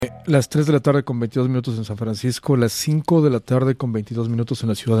Las 3 de la tarde con 22 minutos en San Francisco, las 5 de la tarde con 22 minutos en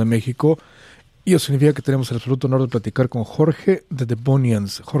la Ciudad de México. Y eso significa que tenemos el absoluto honor de platicar con Jorge de The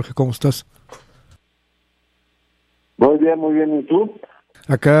Bonians. Jorge, ¿cómo estás? Muy bien. ¿Y tú?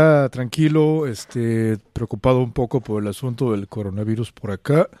 Acá tranquilo, preocupado un poco por el asunto del coronavirus por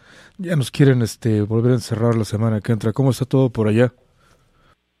acá. Ya nos quieren volver a encerrar la semana que entra. ¿Cómo está todo por allá?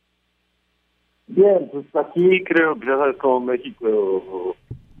 Bien, pues aquí creo que ya sabes como México,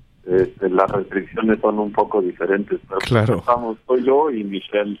 las restricciones son un poco diferentes. Pero Claro. Soy yo y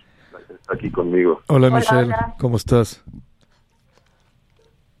Michelle, la que está aquí conmigo. Hola Michelle, Hola. ¿cómo estás?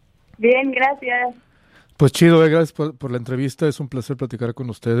 Bien, gracias. Pues chido, gracias por la entrevista, es un placer platicar con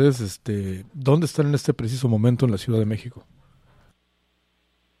ustedes. ¿Dónde están en este preciso momento en la Ciudad de México?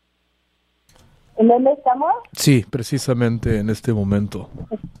 ¿En dónde estamos? Sí, precisamente en este momento.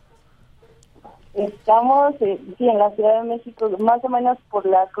 Estamos en la Ciudad de México, más o menos por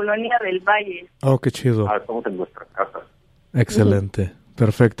la colonia del Valle. Oh, qué chido. Estamos en nuestra casa. Excelente,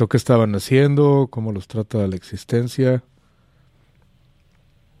 perfecto. ¿Qué estaban haciendo? ¿Cómo los trata la existencia?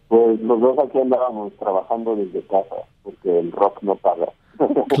 Pues los dos aquí andábamos trabajando desde casa, porque el rock no paga.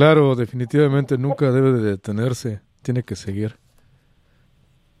 Claro, definitivamente nunca debe de detenerse, tiene que seguir.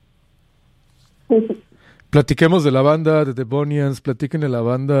 Platiquemos de la banda de The Bonians, platiquen de la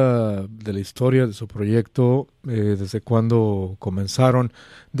banda, de la historia de su proyecto, desde cuándo comenzaron,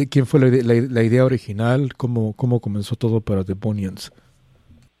 de quién fue la idea original, cómo comenzó todo para The Bonians.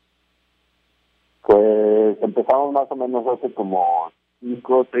 Pues empezamos más o menos hace como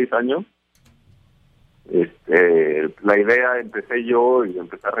 5 o 6 años. La idea empecé yo y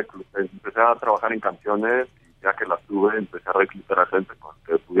empecé a trabajar en canciones, y ya que las tuve empecé a reclutar a gente con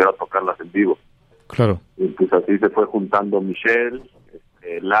que pudiera tocarlas en vivo. Claro. Y pues así se fue juntando Michelle,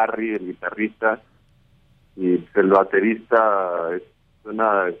 Larry, el guitarrista, y el baterista.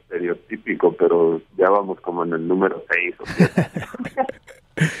 Suena estereotípico, pero ya vamos como en el número 6 o 7.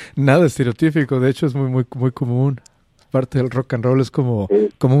 Nada estereotípico, de hecho es muy común. Parte del rock and roll es como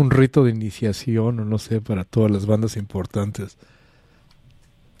un rito de iniciación, o no sé, para todas las bandas importantes.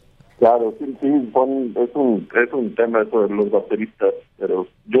 Claro, sí, es un tema eso de los bateristas, pero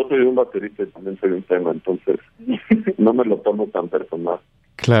yo soy un baterista y también soy un tema, entonces no me lo tomo tan personal.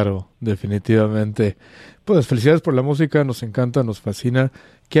 Claro, definitivamente. Pues felicidades por la música, nos encanta, nos fascina.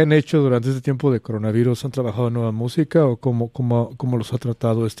 ¿Qué han hecho durante este tiempo de coronavirus? ¿Han trabajado en nueva música o cómo los ha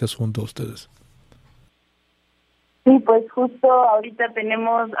tratado este asunto a ustedes? Sí, pues justo ahorita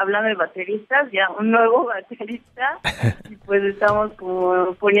tenemos, hablando de bateristas, ya un nuevo baterista, y pues estamos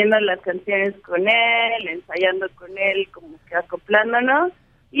como poniendo las canciones con él, ensayando con él, como que acoplándonos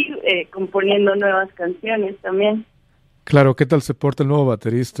y componiendo nuevas canciones también. Claro, ¿qué tal se porta el nuevo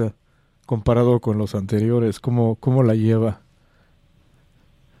baterista comparado con los anteriores? ¿Cómo la lleva?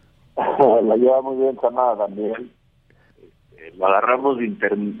 La lleva muy bien, se llama Daniel. Lo agarramos en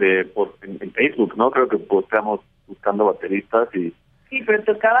Facebook, ¿no? Creo que posteamos buscando bateristas y... Sí, pero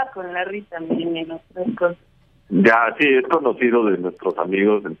tocaba con Larry también en otras cosas. Ya, sí, es conocido de nuestros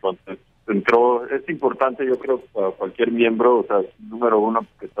amigos, entonces entró. Es importante, yo creo, para cualquier miembro, o sea, número uno,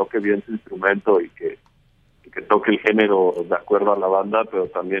 que toque bien su instrumento y que toque el género de acuerdo a la banda, pero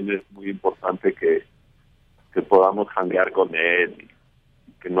también es muy importante que podamos janguear con él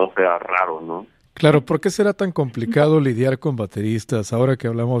y que no sea raro, ¿no? Claro, ¿por qué será tan complicado lidiar con bateristas ahora que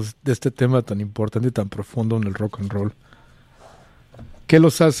hablamos de este tema tan importante y tan profundo en el rock and roll? ¿Qué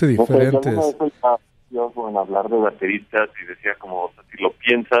los hace diferentes? No sé, yo en hablar de bateristas y decía como, o sea, si lo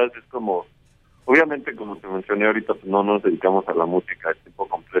piensas, es como, obviamente como te mencioné ahorita, pues no nos dedicamos a la música de tiempo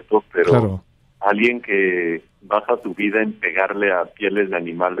completo, pero Claro. Alguien que basa su vida en pegarle a pieles de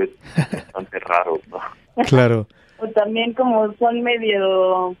animales bastante raros, ¿no? Claro. O también como son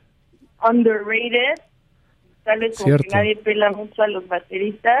medio underrated, tal vez como Cierto. que nadie pela mucho a los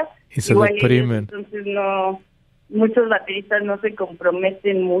bateristas. Y se igual deprimen. ellos, entonces no, muchos bateristas no se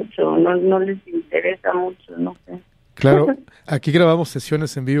comprometen mucho, no les interesa mucho, no sé. Claro, aquí grabamos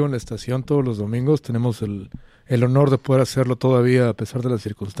sesiones en vivo en la estación todos los domingos, tenemos el honor de poder hacerlo todavía a pesar de las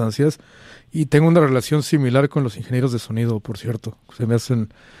circunstancias, y tengo una relación similar con los ingenieros de sonido, por cierto. Se me hacen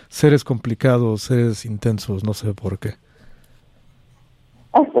seres complicados, seres intensos, no sé por qué.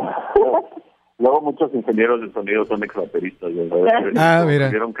 Luego muchos ingenieros de sonido son ex-bateristas, ¿verdad? Mira.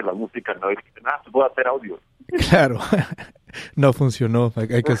 Vieron que la música no es... pues voy a hacer audio. Claro, no funcionó,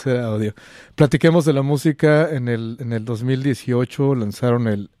 hay que hacer audio. Platiquemos de la música. En el 2018 lanzaron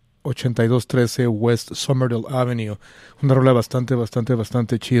el 8213 West Somerville Avenue, una rola bastante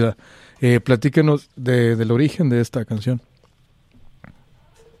chida. Platíquenos del origen de esta canción.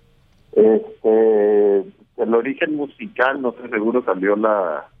 Te el origen musical, no sé, seguro salió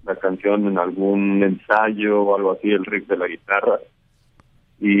la canción en algún ensayo o algo así, el riff de la guitarra.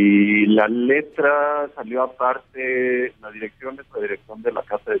 Y la letra salió aparte, la dirección es la dirección de la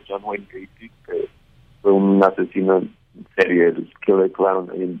casa de John Wayne Gacy, que fue un asesino en serie, el Killer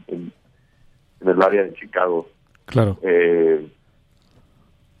Clown, ahí en el área de Chicago. Claro.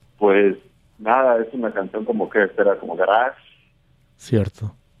 Pues nada, es una canción como que era como garage.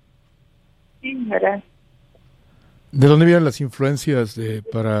 Cierto. Sí, ¿verdad? ¿De dónde vienen las influencias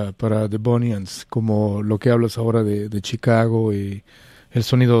para The Bonians? Como lo que hablas ahora de Chicago y el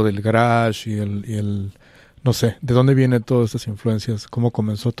sonido del garage y el no sé, ¿de dónde vienen todas estas influencias? ¿Cómo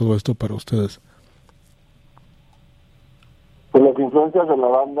comenzó todo esto para ustedes? Pues las influencias de la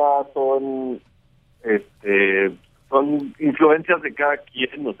banda son influencias de cada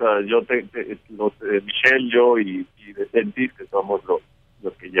quien, o sea, Michelle, yo y de Sentis, que somos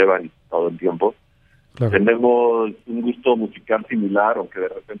los que llevan todo el tiempo. Claro. Tenemos un gusto musical similar, aunque de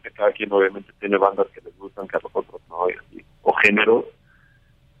repente cada quien obviamente tiene bandas que les gustan, que a nosotros no, o géneros,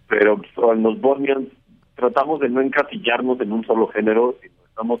 pero en los Bonians tratamos de no encasillarnos en un solo género, sino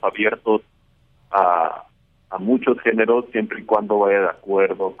estamos abiertos a muchos géneros, siempre y cuando vaya de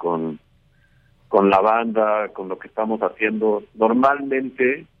acuerdo con la banda, con lo que estamos haciendo.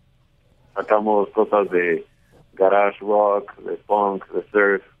 Normalmente sacamos cosas de garage rock, de punk, de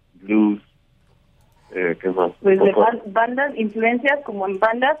surf, blues. ¿Qué más? Pues de bandas, influencias como en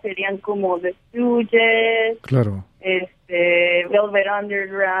bandas serían como The Stooges, claro, Velvet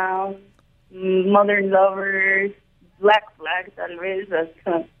Underground, Modern Lovers, Black Flag, tal vez,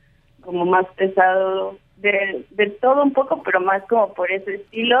 hasta como más pesado, de todo un poco, pero más como por ese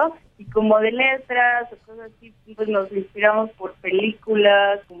estilo, y como de letras o cosas así, pues nos inspiramos por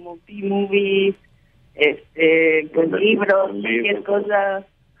películas como B-movies, pues libros, cualquier cosa.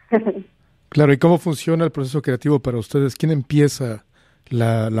 Claro, ¿y cómo funciona el proceso creativo para ustedes? ¿Quién empieza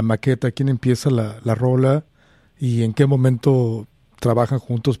la maqueta? ¿Quién empieza la rola? ¿Y en qué momento trabajan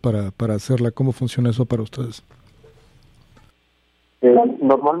juntos para hacerla? ¿Cómo funciona eso para ustedes?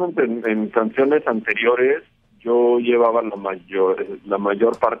 Normalmente en canciones anteriores yo llevaba la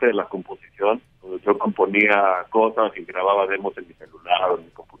mayor parte de la composición. Yo componía cosas y grababa demos en mi celular o en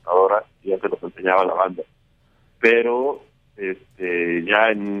mi computadora y ya se los enseñaba a la banda. Pero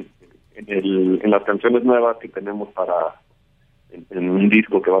ya en las canciones nuevas que tenemos en un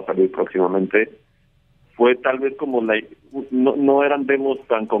disco que va a salir próximamente, fue tal vez como no eran demos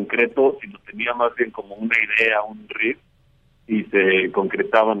tan concretos, sino tenía más bien como una idea, un riff, y se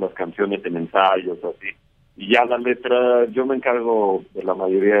concretaban las canciones en ensayos, así. Y ya la letra, yo me encargo de la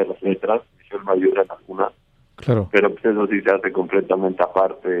mayoría de las letras, Michelle me ayuda en algunas, claro, pero pues eso sí se hace completamente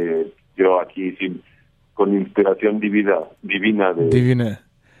aparte, yo aquí con inspiración divina del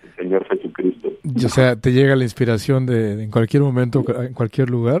Señor Jesucristo. O sea, ¿te llega la inspiración de en cualquier momento, en cualquier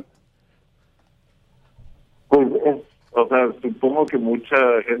lugar? Pues, supongo que mucha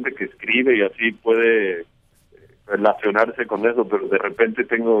gente que escribe y así puede relacionarse con eso, pero de repente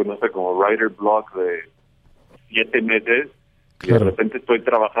tengo, no sé, como writer block de 7 meses, claro, y de repente estoy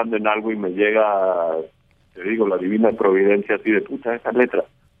trabajando en algo y me llega, te digo, la divina providencia así de puta, esa letra.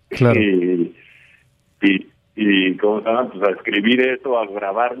 Claro. Y ¿cómo se llama? Pues a escribir eso, a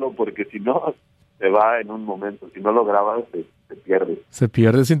grabarlo, porque si no, se va en un momento. Si no lo grabas, se pierde. Se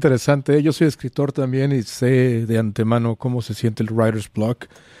pierde, es interesante. Yo soy escritor también y sé de antemano cómo se siente el writer's block.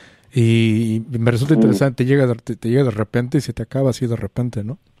 Y me resulta interesante, te llega de repente y se te acaba así de repente,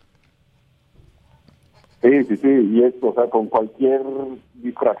 ¿no? Sí, y esto, o sea, con cualquier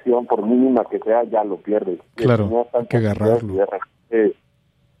distracción, por mínima que sea, ya lo pierdes. Claro, hay que agarrarlo.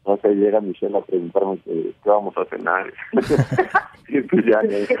 No sé, llega Michelle a preguntarme qué vamos a cenar. Y pues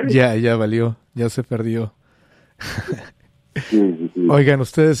ya valió, ya se perdió. Sí. Oigan,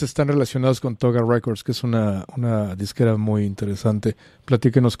 ustedes están relacionados con Toga Records, que es una disquera muy interesante.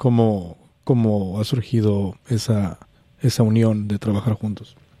 Platíquenos cómo ha surgido esa unión de trabajar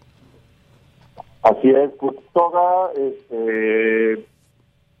juntos. Así es, pues Toga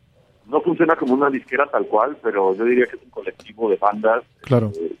no funciona como una disquera tal cual, pero yo diría que es un colectivo de bandas, claro,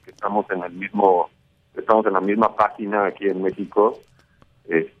 que estamos en la misma página aquí en México.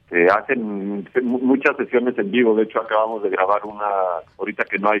 Hacen muchas sesiones en vivo. De hecho, acabamos de grabar ahorita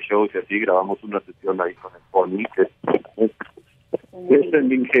que no hay shows y así, grabamos una sesión ahí con el Pony, que es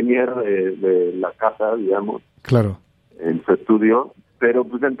el ingeniero de la casa, digamos, claro, en su estudio. Pero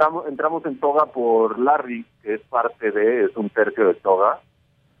pues entramos en Toga por Larry, que es un tercio de Toga.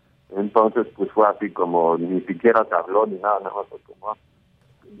 Entonces pues fue así como, ni siquiera se habló ni nada más fue como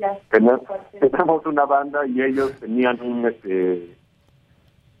tenemos una banda y ellos tenían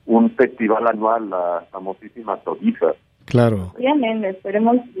un festival anual, la famosísima Toguiza. Claro. Bien,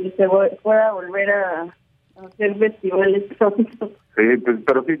 esperemos que se pueda volver a hacer festivales pronto. Sí, pues,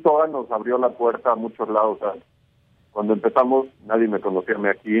 pero sí, Toga nos abrió la puerta a muchos lados. O sea, cuando empezamos, nadie me conocía a mí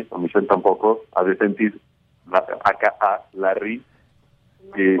aquí, a Michelle tampoco, a Decentis, acá a Larry,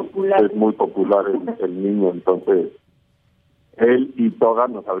 que es muy popular el niño, entonces él y Toga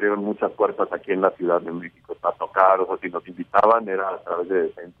nos abrieron muchas puertas aquí en la Ciudad de México para tocar, o sea, si nos invitaban era a través de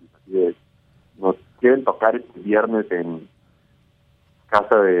Decentis, así de, nos quieren tocar este viernes en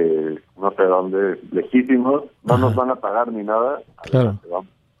casa de no sé dónde, lejísimos, no nos van a pagar ni nada. Claro. Vamos.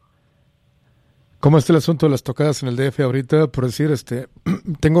 ¿Cómo está el asunto de las tocadas en el DF ahorita? Por decir,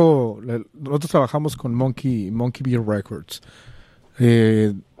 nosotros trabajamos con Monkey Beer Records.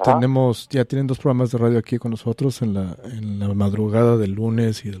 Ya tienen 2 programas de radio aquí con nosotros en la madrugada del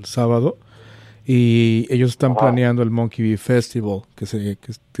lunes y del sábado. Y ellos están planeando el Monkey Beer Festival, que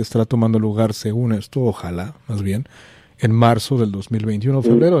estará tomando lugar, según esto, ojalá, más bien, en marzo del 2021,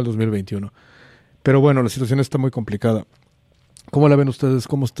 febrero del 2021. Pero bueno, la situación está muy complicada. ¿Cómo la ven ustedes?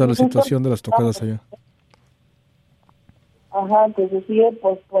 ¿Cómo está la situación de las tocadas allá? Ajá, que se sigue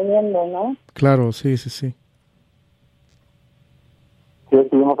posponiendo, ¿no? Claro, sí. Sí,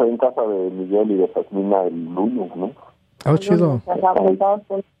 estuvimos ahí en casa de Miguel y de Jasmina el lunes, ¿no? Ah, chido.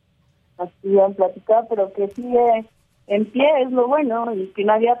 Estamos así en platicar, pero que sigue en pie, es lo bueno, y que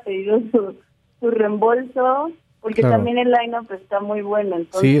nadie ha pedido su reembolso, porque claro. También el line-up está muy bueno.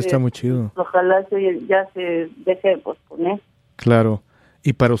 Entonces, sí, está muy chido. Ojalá ya se deje de posponer. Claro.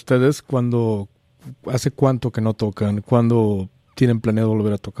 ¿Y para ustedes, hace cuánto que no tocan? ¿Cuándo tienen planeado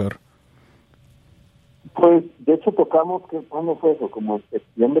volver a tocar? Pues, de hecho, tocamos, ¿cuándo fue eso? Como en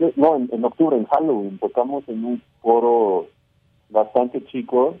septiembre, no, en octubre, en Halloween, tocamos en un foro bastante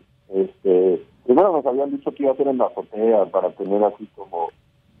chico. Primero nos habían dicho que iba a ser en la azotea para tener así como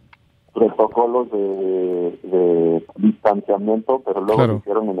protocolos de distanciamiento, pero luego lo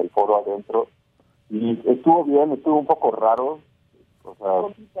hicieron en el foro adentro. Y estuvo bien, estuvo un poco raro. O sea,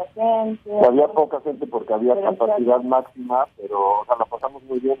 había poca gente porque había capacidad máxima, pero la pasamos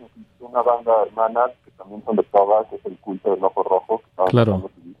muy bien. Nos hizo una banda de hermanas que también son de Toga, que es el Culto del Ojo Rojo, que estaban tocando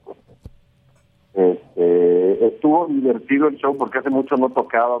su disco. Estuvo divertido el show porque hace mucho no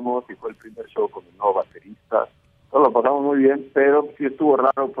tocábamos y fue el primer show con el nuevo baterista. Lo pasamos muy bien, pero sí estuvo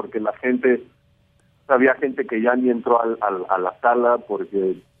raro porque la gente, había gente que ya ni entró a la sala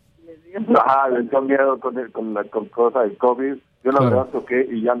porque les dio miedo con la cosa del COVID. Yo la verdad toqué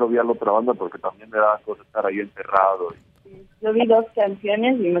y ya no vi a la otra banda porque también me daba cosa estar ahí encerrado. Yo vi 2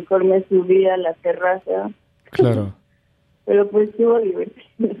 canciones y mejor me subí a la terraza. Claro. Pero pues estuvo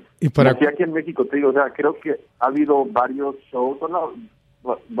divertido. Y aquí en México, te digo, o sea, creo que ha habido varios shows,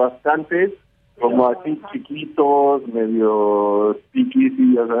 bastantes, como así chiquitos, medio piquis,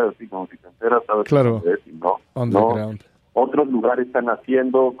 ya sabes, así como si te enteras, sabes. Claro. No. Otros lugares están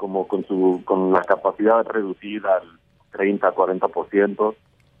haciendo como con la capacidad reducida al 30-40%,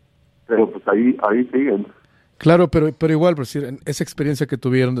 pero pues ahí siguen. Claro, pero igual, por decir, esa experiencia que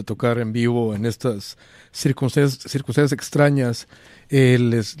tuvieron de tocar en vivo en estas circunstancias extrañas,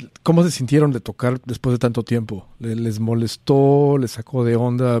 ¿cómo se sintieron de tocar después de tanto tiempo? ¿Les molestó, les sacó de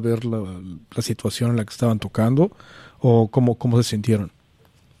onda ver la situación en la que estaban tocando? ¿O cómo se sintieron?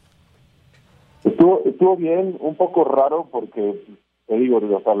 Estuvo bien, un poco raro porque, te digo,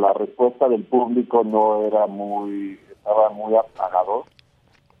 o sea, la respuesta del público estaba muy apagado.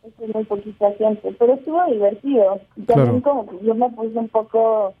 Es muy poquita gente, pero estuvo divertido. Y también como que yo me puse un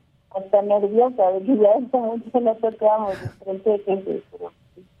poco hasta nerviosa de que ya hace mucho no tocábamos frente de gente, pero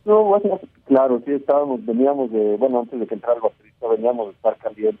estuvo bueno. Claro, sí, veníamos antes de que entrara el baterista, veníamos de estar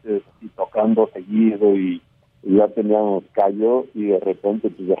calientes y tocando seguido y ya teníamos callo y de repente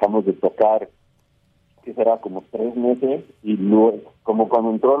pues dejamos de tocar, que será como 3 meses, y luego, como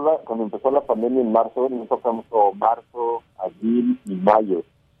cuando empezó la pandemia en marzo, nos tocamos todo marzo, abril y mayo.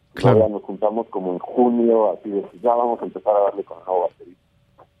 Claro. Ahora nos juntamos como en junio, así de ya vamos a empezar a darle con el nuevo baterista.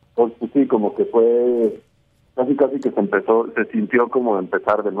 Entonces pues, sí, como que fue casi que se sintió como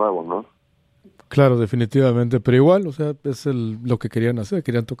empezar de nuevo, ¿no? Claro, definitivamente, pero igual, o sea, es lo que querían hacer,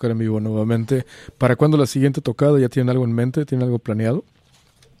 querían tocar en vivo nuevamente. ¿Para cuándo la siguiente tocada? ¿Ya tienen algo en mente? ¿Tienen algo planeado?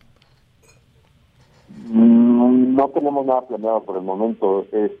 No tenemos nada planeado por el momento.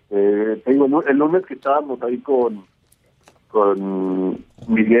 Te digo, el lunes que estábamos ahí con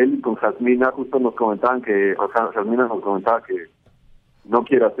Miguel y con Jasmina, justo nos comentaban Jasmina nos comentaba que no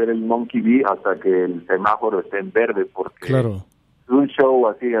quiere hacer el Monkey Bee hasta que el semáforo esté en verde, porque claro, es un show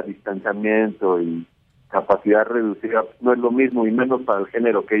así a distanciamiento y capacidad reducida no es lo mismo, y menos para el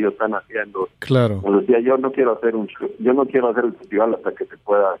género que ellos están haciendo. Claro. Como decía, yo no quiero hacer el festival hasta que se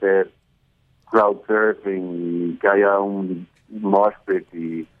pueda hacer crowd surfing y que haya un mosh pit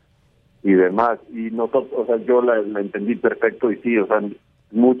y demás. Y nosotros, o sea, yo la entendí perfecto, y sí, o sea,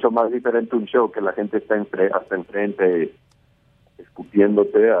 mucho más diferente un show que la gente está hasta enfrente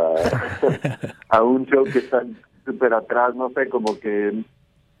escupiéndote a un show que está súper atrás, no sé, como que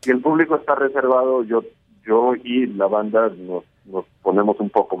si el público está reservado, yo y la banda nos ponemos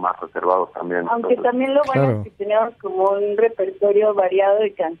un poco más reservados también. Aunque también lo bueno es que tenemos como un repertorio variado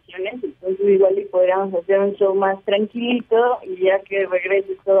de canciones, entonces igual y podríamos hacer un show más tranquilito, y ya que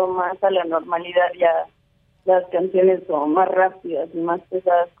regrese todo más a la normalidad, ya las canciones son más rápidas y más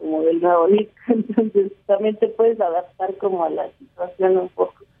pesadas como del nuevo disco, entonces también te puedes adaptar como a la situación un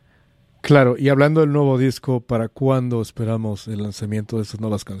poco. Claro, y hablando del nuevo disco, ¿para cuándo esperamos el lanzamiento de estas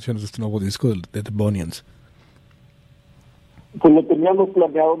nuevas canciones, de este nuevo disco de The Bunnyans? Pues lo teníamos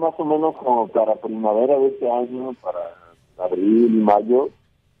planeado más o menos como para primavera de este año, para abril y mayo,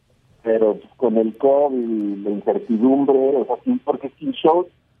 pero pues con el COVID y la incertidumbre, o sea, sí, porque sin shows,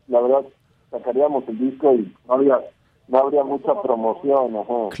 la verdad, sacaríamos el disco y no habría mucha promoción.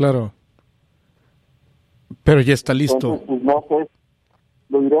 Ajá. Claro. Pero ya está listo. Entonces, pues no sé,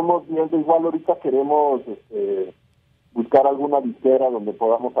 lo iremos viendo. Igual ahorita queremos buscar alguna disquera donde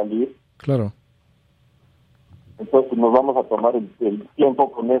podamos salir. Claro. Entonces nos vamos a tomar el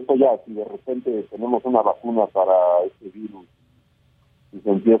tiempo con esto. Ya si de repente tenemos una vacuna para este virus y se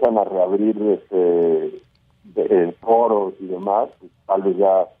empiezan a reabrir foros y demás, pues tal vez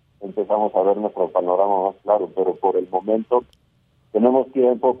ya empezamos a ver nuestro panorama más claro, pero por el momento tenemos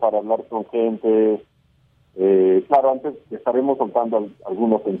tiempo para hablar con gente. Claro, antes estaremos soltando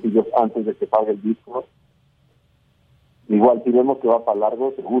algunos sencillos antes de que salga el disco. Igual si vemos que va para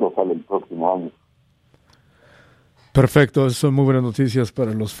largo, seguro sale el próximo año. Perfecto, esas son muy buenas noticias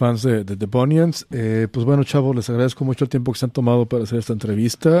para los fans de The Bunnyans. Pues bueno, chavos, les agradezco mucho el tiempo que se han tomado para hacer esta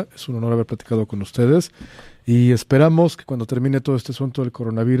entrevista. Es un honor haber platicado con ustedes y esperamos que cuando termine todo este asunto del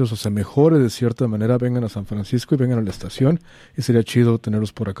coronavirus o se mejore de cierta manera, vengan a San Francisco y vengan a la estación, y sería chido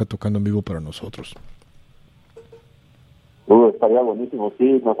tenerlos por acá tocando en vivo para nosotros. Estaría buenísimo,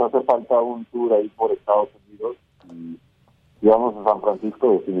 sí, nos hace falta un tour ahí por Estados Unidos, y vamos a San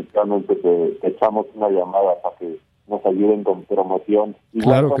Francisco, definitivamente te echamos una llamada para que nos ayuden con promoción. Igual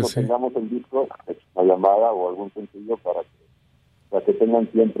claro cuando que sí. Tengamos el disco, una llamada o algún sencillo para que tengan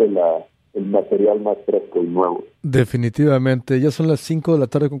siempre el material más fresco y nuevo. Definitivamente. Ya son las 5 de la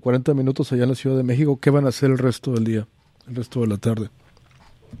tarde con 40 minutos allá en la Ciudad de México. ¿Qué van a hacer el resto del día, el resto de la tarde?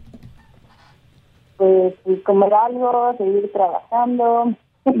 Pues comer algo, seguir trabajando.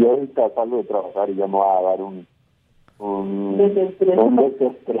 Yo ahorita salgo de trabajar y ya me voy a dar un desestrés.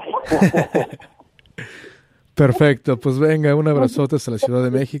 Perfecto, pues venga, un abrazote hasta la Ciudad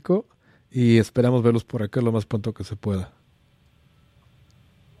de México y esperamos verlos por acá lo más pronto que se pueda.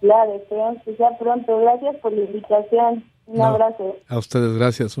 Claro, esperamos que sea pronto. Gracias por la invitación. Un abrazo. A ustedes,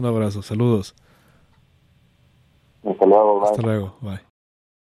 gracias, un abrazo, saludos. Hasta luego, bye. Hasta luego, bye.